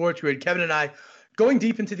edge on Sports Grid. Kevin and I going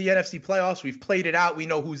deep into the NFC playoffs. We've played it out. We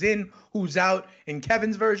know who's in, who's out in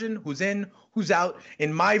Kevin's version, who's in, who's out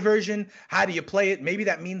in my version. How do you play it? Maybe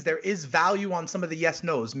that means there is value on some of the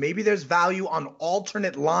yes-nos. Maybe there's value on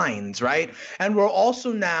alternate lines, right? And we're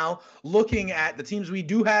also now looking at the teams we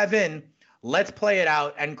do have in. Let's play it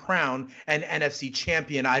out and crown an NFC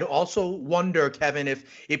champion. I'd also wonder, Kevin, if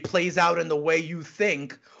it plays out in the way you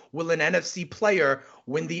think. Will an NFC player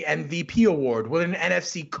win the MVP award? Will an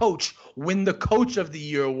NFC coach win the Coach of the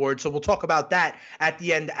Year award? So we'll talk about that at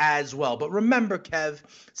the end as well. But remember, Kev,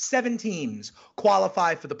 7 teams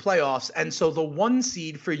qualify for the playoffs. And so the 1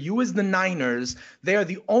 seed for you is the Niners. They're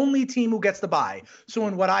the only team who gets the bye. So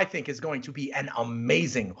in what I think is going to be an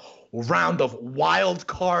amazing round of wild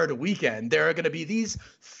card weekend, there are going to be these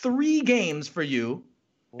 3 games for you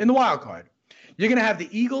in the wild card. You're going to have the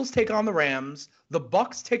Eagles take on the Rams, the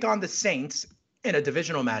Bucks take on the Saints in a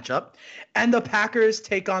divisional matchup, and the Packers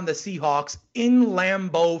take on the Seahawks in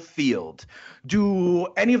Lambeau Field. Do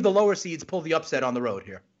any of the lower seeds pull the upset on the road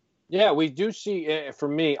here? Yeah, we do see, for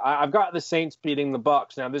me, I've got the Saints beating the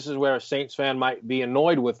Bucks. Now, this is where a Saints fan might be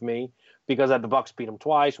annoyed with me because the Bucks beat them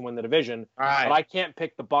twice and win the division. All right. But I can't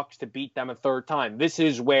pick the Bucks to beat them a third time. This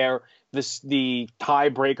is where the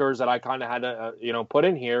tiebreakers that I kind of had to put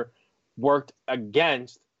in here worked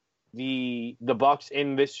against the Bucks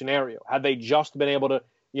in this scenario. Had they just been able to,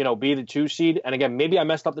 be the 2 seed, and again, maybe I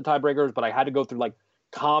messed up the tiebreakers, but I had to go through like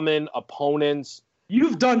common opponents.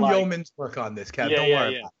 You've done yeoman's work on this, Kev. Don't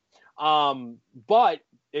worry about it. But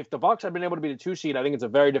if the Bucks had been able to be the 2 seed, I think it's a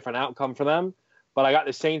very different outcome for them. But I got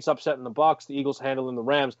the Saints upsetting the Bucks, the Eagles handling the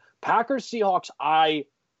Rams. Packers, Seahawks, I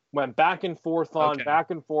went back and forth on.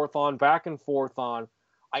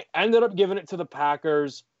 I ended up giving it to the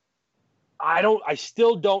Packers. I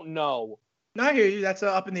still don't know. No, I hear you. That's an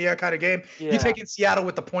up in the air kind of game. Yeah. You taking Seattle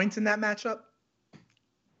with the points in that matchup?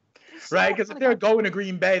 Right? Because if they're going to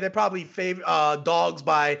Green Bay, they're probably dogs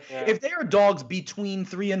by if they are dogs between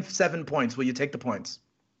 3 and 7 points, will you take the points?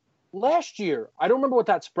 Last year, I don't remember what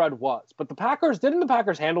that spread was, but the Packers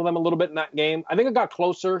handle them a little bit in that game? I think it got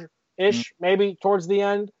closer-ish, maybe towards the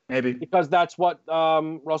end. Maybe. Because that's what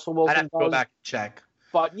Russell Wilson I'd have to go back and check.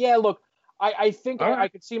 But yeah, look, I think I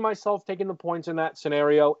could see myself taking the points in that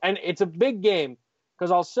scenario. And it's a big game because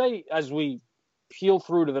I'll say as we peel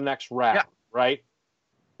through to the next round, right?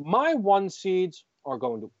 My 1 seeds are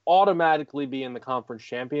going to automatically be in the conference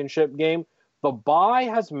championship game. The bye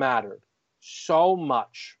has mattered so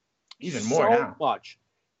much. Even more now. So much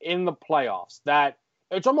in the playoffs that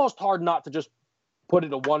it's almost hard not to just put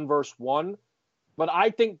it a 1 versus 1. But I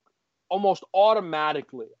think almost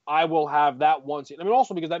automatically I will have that 1 seed. I mean,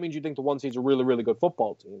 also because that means you think the 1 seed's a really, really good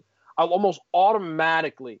football team. I'll almost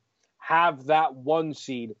automatically have that 1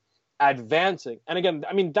 seed advancing. And again,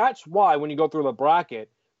 I mean, that's why when you go through the bracket,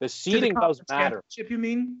 the seeding does matter. You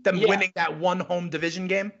mean? Them winning that 1 home division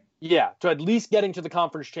game? Yeah, to at least getting to the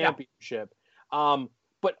conference championship.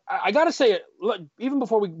 But I got to say, look, even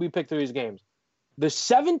before we pick through these games, the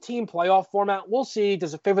 17 playoff format, we'll see.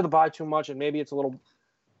 Does it favor the bye too much? And maybe it's a little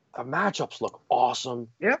 – the matchups look awesome.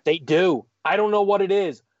 Yeah. They do. I don't know what it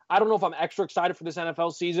is. I don't know if I'm extra excited for this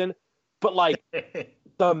NFL season, but, like,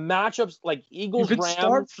 the matchups, like Eagles, Rams. You've been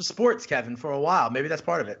starved Rams, for sports, Kevin, for a while. Maybe that's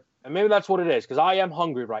part of it. And maybe that's what it is because I am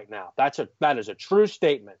hungry right now. That is a true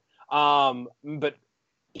statement. But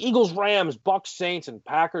Eagles, Rams, Bucks, Saints, and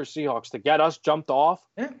Packers, Seahawks to get us jumped off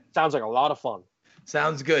sounds like a lot of fun.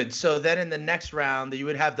 Sounds good. So then in the next round, you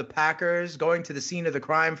would have the Packers going to the scene of the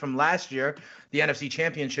crime from last year, the NFC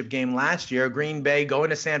Championship game last year. Green Bay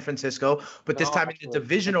going to San Francisco, but this time in the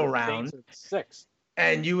divisional round. Saints are 6.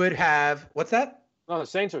 And you would have – what's that? No, the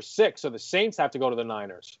Saints are 6, so the Saints have to go to the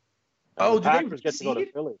Niners. And the Packers get to go to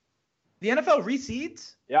Philly. The NFL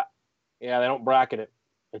reseeds? Yeah. Yeah, they don't bracket it.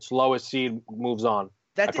 Its lowest seed moves on.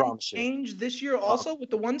 That didn't change this year also with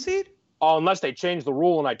the 1 seed? Oh, unless they changed the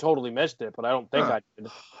rule and I totally missed it, but I don't think I did.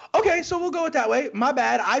 Okay, so we'll go it that way. My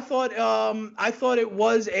bad. I thought it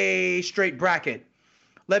was a straight bracket.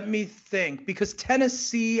 Let me think. Because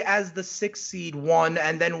Tennessee as the 6 seed won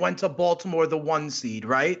and then went to Baltimore the 1 seed,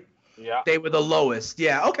 right? Yeah. They were the lowest.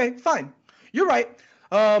 Yeah, okay, fine. You're right.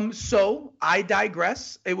 So I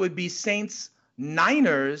digress. It would be Saints,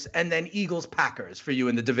 Niners, and then Eagles, Packers for you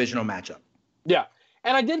in the divisional matchup. Yeah.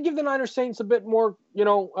 And I did give the Niners Saints a bit more,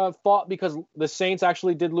 thought because the Saints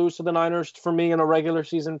actually did lose to the Niners for me in a regular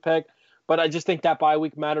season pick. But I just think that bye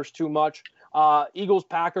week matters too much. Eagles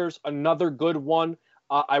Packers, another good one.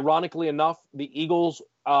 Ironically enough, the Eagles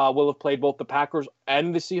will have played both the Packers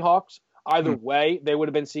and the Seahawks. Either way, they would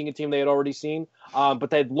have been seeing a team they had already seen. But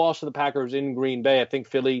they had lost to the Packers in Green Bay. I think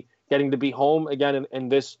Philly getting to be home again in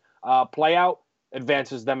this playout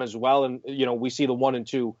advances them as well. And, we see the 1 and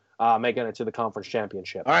 2 making it to the conference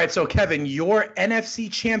championship. All right, so Kevin, your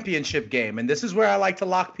NFC championship game, and this is where I like to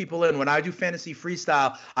lock people in. When I do fantasy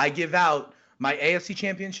freestyle, I give out my AFC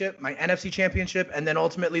championship, my NFC championship, and then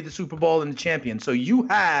ultimately the Super Bowl and the champion. So you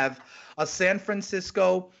have a San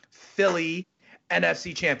Francisco, Philly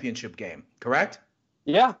NFC championship game, correct?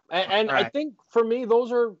 Yeah, and right. I think for me,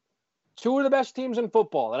 those are two of the best teams in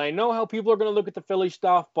football. And I know how people are going to look at the Philly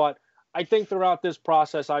stuff, but I think throughout this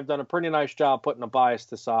process, I've done a pretty nice job putting a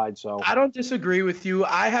bias aside. So I don't disagree with you.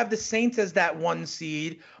 I have the Saints as that 1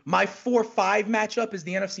 seed. My 4-5 matchup is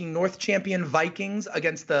the NFC North champion Vikings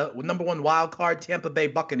against the number 1 wild card Tampa Bay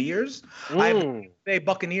Buccaneers. I have the Tampa Bay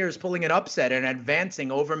Buccaneers pulling an upset and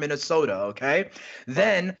advancing over Minnesota. Okay,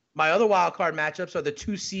 then my other wild card matchups are the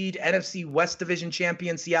 2 seed NFC West Division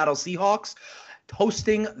champion Seattle Seahawks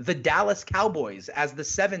hosting the Dallas Cowboys as the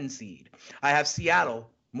 7 seed. I have Seattle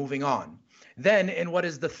moving on. Then in what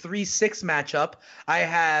is the 3-6 matchup, I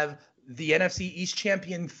have the NFC East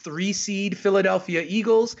champion 3 seed Philadelphia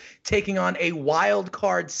Eagles taking on a wild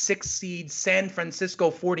card 6 seed San Francisco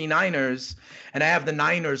 49ers. And I have the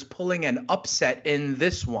Niners pulling an upset in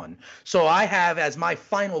this one. So I have as my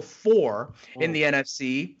final 4 in the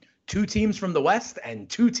NFC, 2 teams from the West and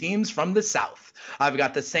 2 teams from the South. I've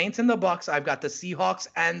got the Saints and the Bucks. I've got the Seahawks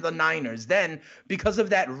and the Niners. Then, because of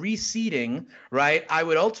that reseeding, right, I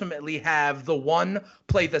would ultimately have the 1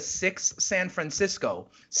 play the 6 San Francisco.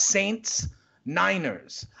 Saints,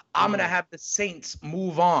 Niners. I'm going to have the Saints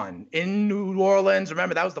move on in New Orleans.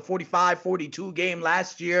 Remember, that was the 45-42 game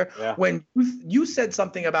last year when you said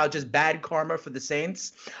something about just bad karma for the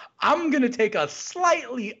Saints. I'm going to take a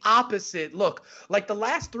slightly opposite look. Like the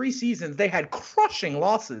last 3 seasons, they had crushing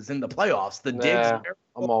losses in the playoffs. The Diggs,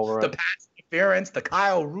 the pass interference, the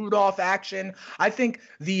Kyle Rudolph action. I think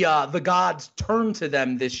the gods turned to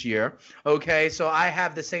them this year. Okay, so I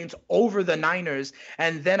have the Saints over the Niners,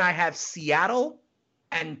 and then I have Seattle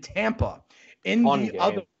and Tampa in the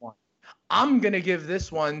other one. I'm going to give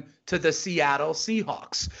this one to the Seattle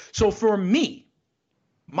Seahawks. So for me,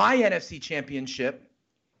 my NFC championship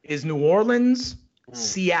is New Orleans,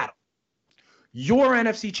 Seattle. Your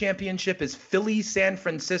NFC championship is Philly, San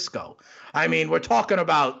Francisco. I mean, we're talking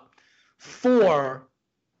about 4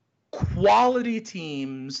 quality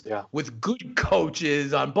teams with good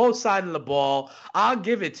coaches on both sides of the ball. I'll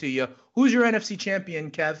give it to you. Who's your NFC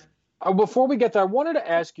champion, Kev? Before we get there, I wanted to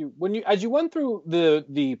ask you, as you went through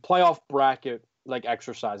the playoff bracket like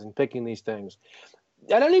exercise and picking these things,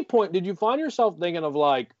 at any point did you find yourself thinking of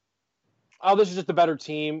like, oh, this is just a better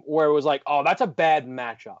team, or it was like, oh, that's a bad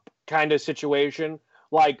matchup kind of situation,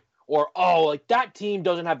 like, or oh, like that team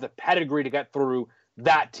doesn't have the pedigree to get through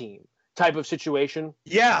that team type of situation?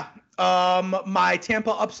 Yeah, my Tampa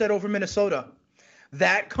upset over Minnesota.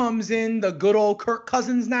 That comes in the good old Kirk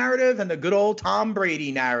Cousins narrative and the good old Tom Brady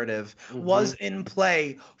narrative was in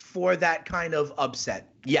play for that kind of upset.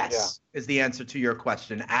 Yes, is the answer to your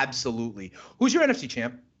question. Absolutely. Who's your NFC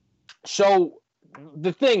champ? So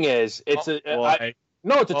the thing is, it's it's a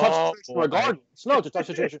tough situation regardless. No, it's a tough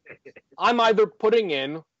situation. I'm either putting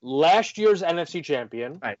in last year's NFC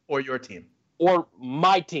champion, right, or your team, or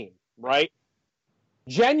my team, right?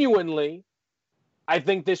 Genuinely, I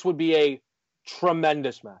think this would be a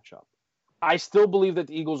tremendous matchup. I still believe that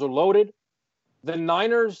the Eagles are loaded. The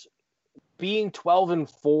Niners being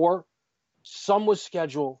 12-4, some was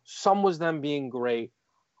schedule, some was them being great.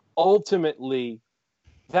 Ultimately,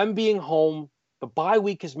 them being home, the bye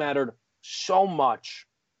week has mattered so much,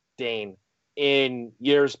 Dane, in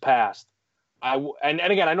years past. And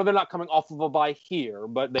again, I know they're not coming off of a bye here,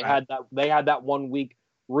 but they had that 1 week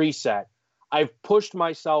reset. I've pushed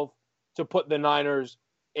myself to put the Niners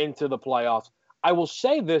into the playoffs. I will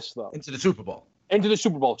say this, though. Into the Super Bowl. Into the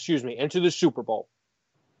Super Bowl.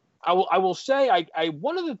 I will say I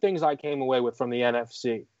one of the things I came away with from the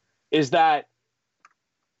NFC is that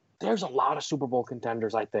there's a lot of Super Bowl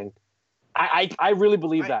contenders, I think. I really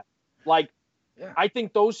believe that. Like, I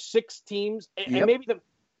think those 6 teams, and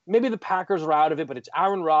maybe the Packers are out of it, but it's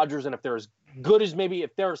Aaron Rodgers, and if they're as good as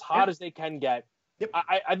if they're as hot as they can get,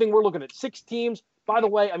 I think we're looking at 6 teams, by the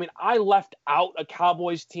way, I mean, I left out a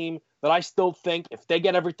Cowboys team that I still think if they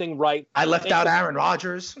get everything right. I left out Aaron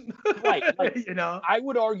Rodgers. Right. Like, you know, I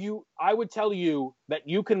would tell you that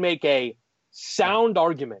you can make a sound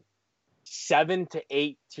argument 7 to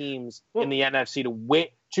 8 teams in the NFC to win,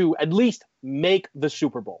 to at least make the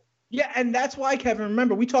Super Bowl. Yeah, and that's why, Kevin,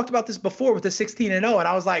 remember, we talked about this before with the 16-0, and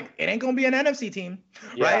I was like, it ain't going to be an NFC team,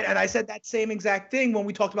 right? And I said that same exact thing when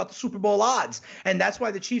we talked about the Super Bowl odds, and that's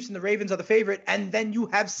why the Chiefs and the Ravens are the favorite, and then you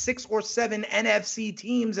have 6 or 7 NFC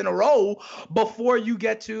teams in a row before you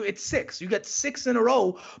get to, it's 6. You get 6 in a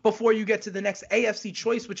row before you get to the next AFC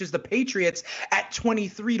choice, which is the Patriots at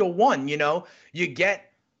 23-1, you know? You get,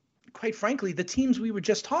 quite frankly, the teams we were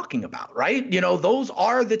just talking about, right? You know, those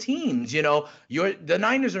are the teams. You know, the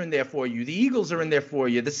Niners are in there for you. The Eagles are in there for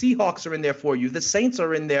you. The Seahawks are in there for you. The Saints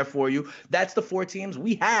are in there for you. That's the 4 teams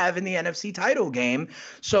we have in the NFC title game.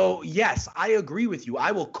 So, yes, I agree with you.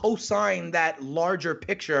 I will co-sign that larger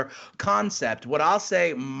picture concept. What I'll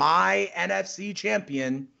say, my NFC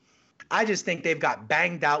champion, I just think they've got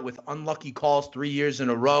banged out with unlucky calls 3 years in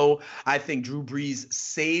a row. I think Drew Brees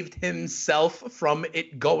saved himself from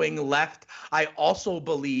it going left. I also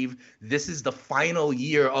believe this is the final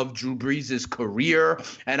year of Drew Brees' career,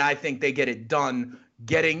 and I think they get it done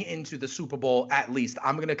getting into the Super Bowl at least.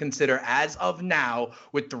 I'm going to consider, as of now,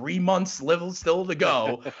 with 3 months still to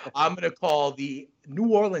go, I'm going to call the New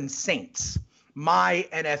Orleans Saints my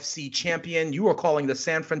NFC champion. You are calling the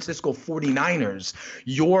San Francisco 49ers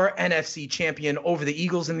your NFC champion over the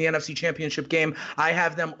Eagles in the NFC championship game. I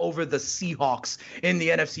have them over the Seahawks in the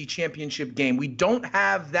NFC championship game. We don't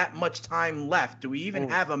have that much time left. Do we even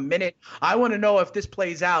have a minute? I want to know, if this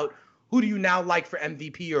plays out, who do you now like for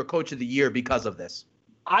MVP or Coach of the Year because of this?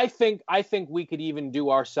 I think we could even do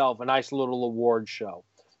ourselves a nice little award show.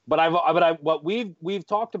 But what we've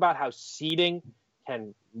talked about how seeding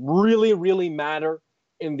can really, really matter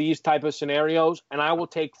in these type of scenarios. And I will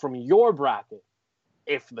take from your bracket,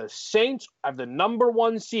 if the Saints have the number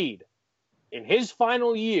 1 seed in his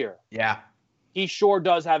final year, he sure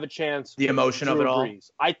does have a chance. The emotion of it all.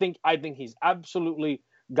 I think he's absolutely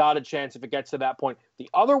got a chance if it gets to that point. The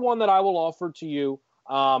other one that I will offer to you,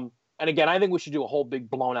 and again, I think we should do a whole big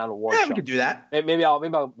blown out award show. We could do that. Maybe I'll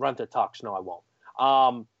rent a tux. No, I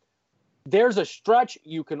won't. There's a stretch.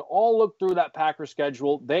 You can all look through that Packers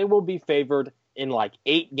schedule. They will be favored in like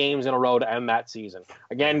 8 games in a row to end that season.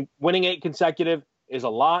 Again, winning 8 consecutive is a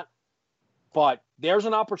lot, but there's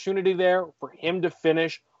an opportunity there for him to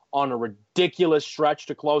finish on a ridiculous stretch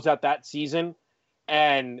to close out that season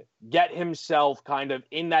and get himself kind of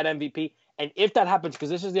in that MVP. And if that happens,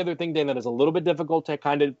 because this is the other thing, Dan, that is a little bit difficult to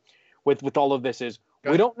kind of with all of this is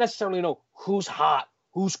we don't necessarily know who's hot,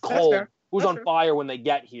 who's cold, who's on fire when they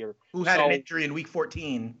get here. Who had an injury in week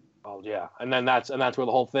 14. Oh, yeah. And that's where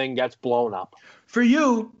the whole thing gets blown up. For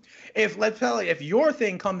you, if your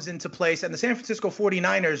thing comes into place and the San Francisco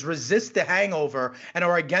 49ers resist the hangover and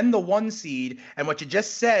are again the 1 seed, and what you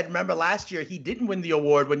just said, remember last year he didn't win the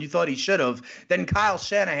award when you thought he should have, then Kyle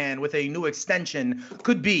Shanahan with a new extension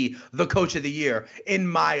could be the Coach of the Year, in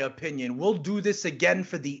my opinion. We'll do this again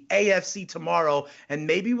for the AFC tomorrow, and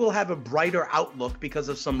maybe we'll have a brighter outlook because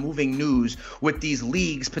of some moving news with these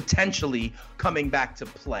leagues potentially coming back to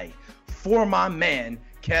play. For my man,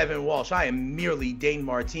 Kevin Walsh, I am merely Dane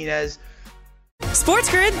Martinez.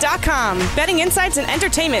 SportsGrid.com. Betting insights and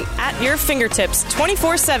entertainment at your fingertips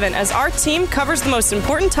 24/7 as our team covers the most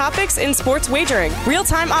important topics in sports wagering.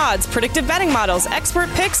 Real-time odds, predictive betting models, expert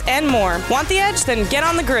picks, and more. Want the edge? Then get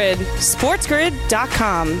on the grid.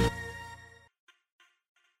 SportsGrid.com.